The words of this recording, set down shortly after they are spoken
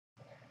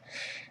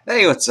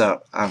Hey, what's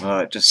up?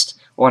 I'm just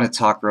want to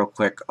talk real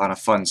quick on a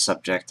fun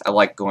subject. I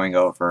like going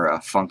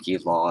over funky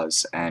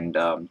laws, and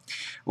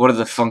one of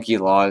the funky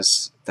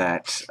laws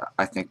that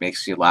I think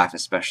makes you laugh,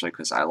 especially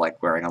because I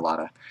like wearing a lot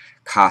of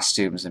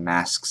costumes and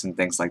masks and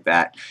things like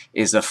that,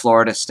 is the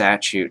Florida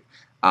statute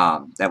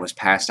that was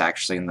passed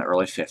actually in the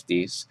early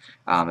 50s.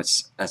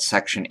 It's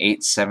section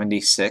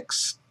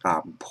 876.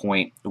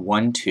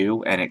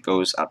 .12, and it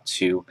goes up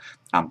to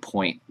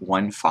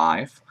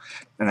 .15,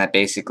 and that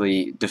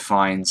basically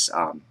defines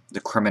the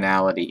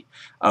criminality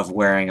of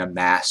wearing a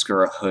mask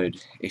or a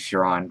hood if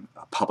you're on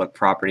public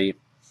property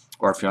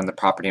or if you're on the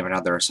property of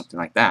another or something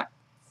like that.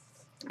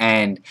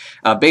 And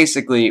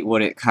basically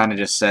what it kind of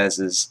just says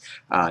is,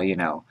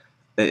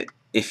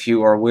 if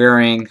you are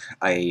wearing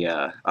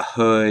a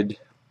hood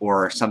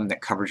or something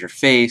that covers your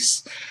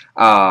face,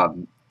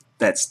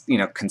 that's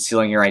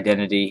concealing your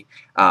identity,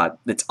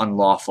 that's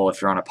unlawful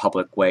if you're on a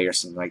public way or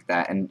something like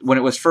that. And when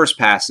it was first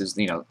passed, it was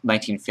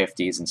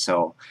 1950s, and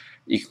so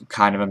you can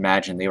kind of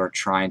imagine they were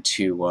trying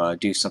to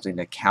do something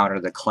to counter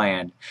the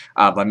Klan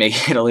by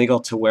making it illegal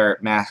to wear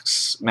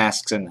masks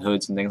and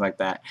hoods and things like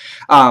that.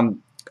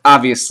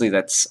 Obviously,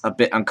 that's a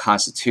bit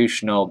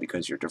unconstitutional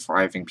because you're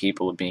depriving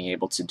people of being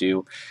able to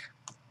do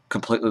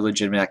completely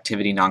legitimate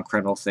activity,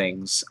 non-criminal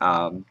things.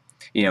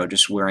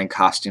 Just wearing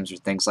costumes or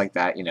things like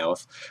that.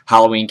 If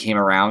Halloween came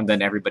around,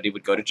 then everybody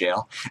would go to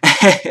jail.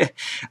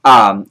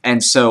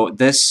 And so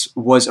this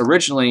was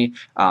originally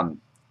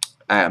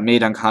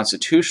made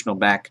unconstitutional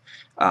back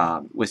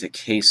with a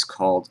case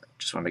called,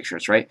 just want to make sure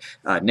it's right,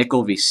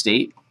 Nickel v.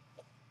 State.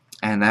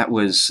 And that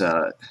was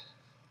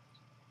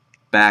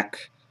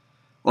back,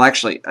 well,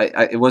 actually,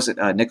 it wasn't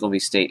Nickel v.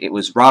 State, it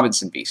was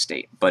Robinson v.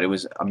 State, but it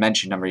was a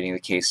mention, I'm reading the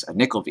case,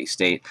 Nickel v.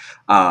 State,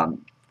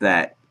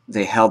 that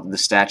they held the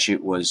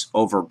statute was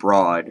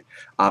overbroad,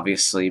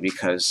 obviously,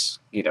 because,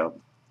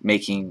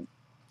 making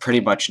pretty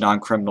much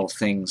non-criminal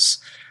things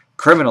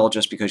criminal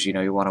just because,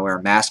 you want to wear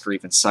a mask or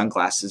even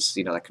sunglasses,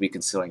 that could be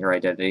concealing your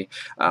identity.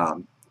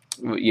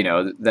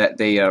 That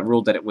they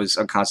ruled that it was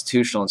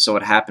unconstitutional, and so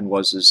what happened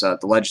was the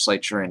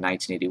legislature in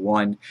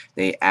 1981,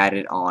 they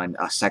added on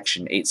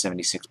section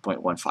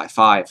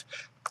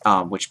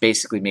 876.155, which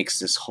basically makes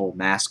this whole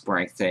mask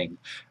wearing thing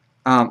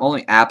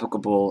only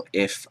applicable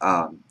if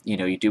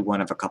you do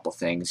one of a couple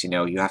things.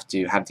 You have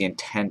to have the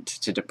intent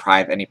to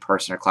deprive any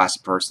person or class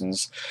of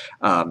persons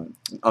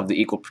of the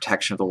equal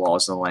protection of the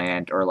laws of the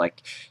land, or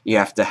like you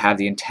have to have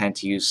the intent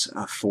to use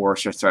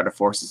force or threat of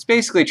force. It's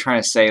basically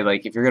trying to say,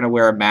 like, if you're going to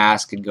wear a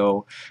mask and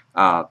go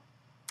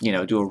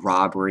do a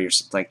robbery or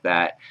something like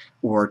that,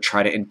 or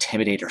try to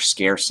intimidate or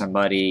scare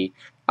somebody,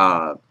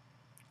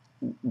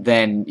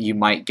 then you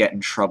might get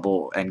in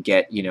trouble and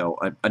get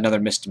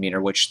another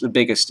misdemeanor, which the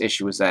biggest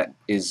issue is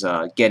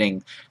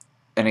getting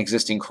an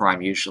existing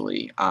crime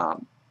usually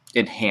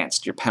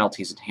enhanced, your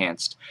penalties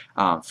enhanced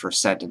for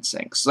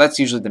sentencing. So that's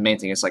usually the main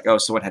thing. It's like, oh,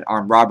 someone had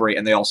armed robbery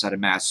and they also had a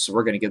mask, so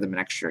we're going to give them an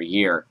extra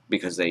year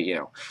because they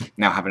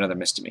now have another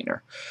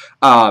misdemeanor.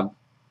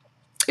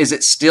 Is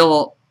it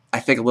still, I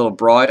think, a little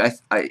broad?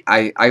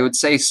 I would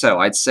say so.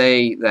 I'd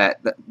say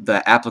that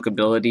the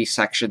applicability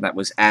section that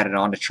was added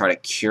on to try to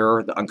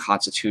cure the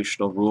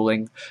unconstitutional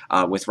ruling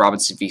with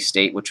Robinson v.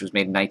 State, which was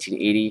made in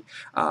 1980,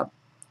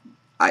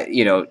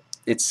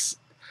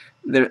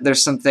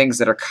 there's some things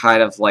that are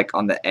kind of like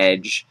on the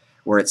edge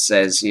where it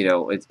says,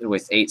 with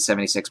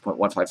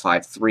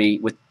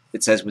 876.155.3,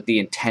 it says with the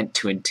intent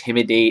to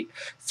intimidate,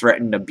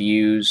 threaten,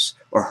 abuse,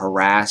 or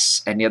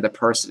harass any other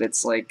person.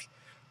 It's like,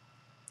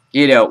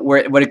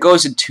 when it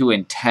goes into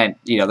intent,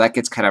 that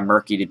gets kind of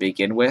murky to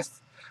begin with.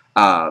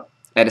 And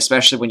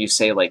especially when you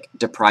say, like,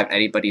 deprive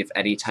anybody of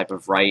any type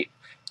of right,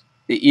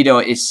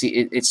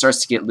 it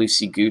starts to get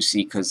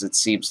loosey-goosey because it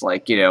seems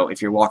like,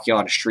 if you're walking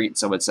on a street and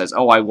someone says,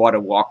 oh, I want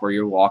to walk where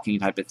you're walking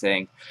type of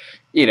thing,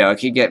 it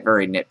can get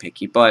very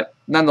nitpicky. But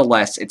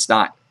nonetheless, it's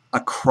not a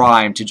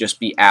crime to just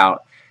be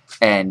out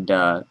and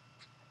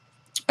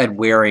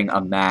wearing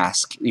a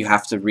mask. You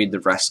have to read the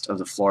rest of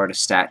the Florida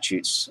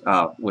statutes,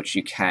 which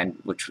is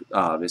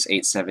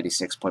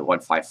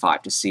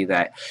 876.155, to see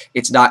that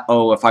it's not,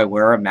 oh, if I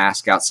wear a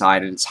mask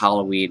outside and it's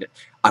Halloween,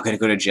 I'm going to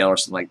go to jail or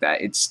something like that.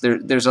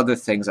 There's other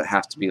things that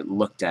have to be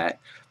looked at.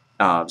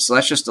 So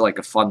that's just like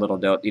a fun little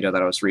note, that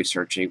I was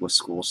researching with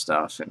school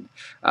stuff. And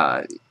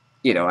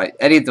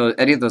any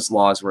of those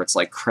laws where it's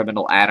like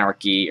criminal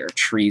anarchy or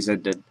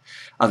treason and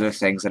other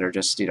things that are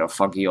just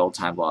funky old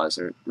time laws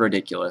are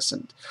ridiculous,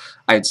 and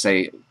I'd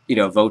say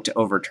vote to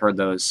overturn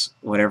those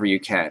whenever you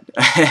can,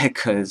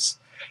 because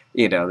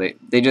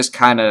they just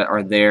kind of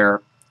are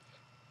there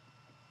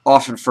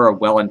often for a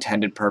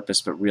well-intended purpose,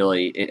 but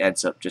really it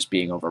ends up just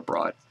being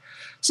overbroad.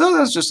 So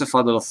that's just a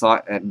fun little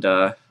thought, and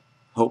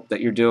hope that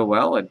you're doing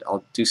well, and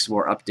I'll do some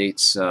more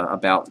updates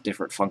about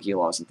different funky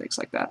laws and things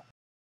like that.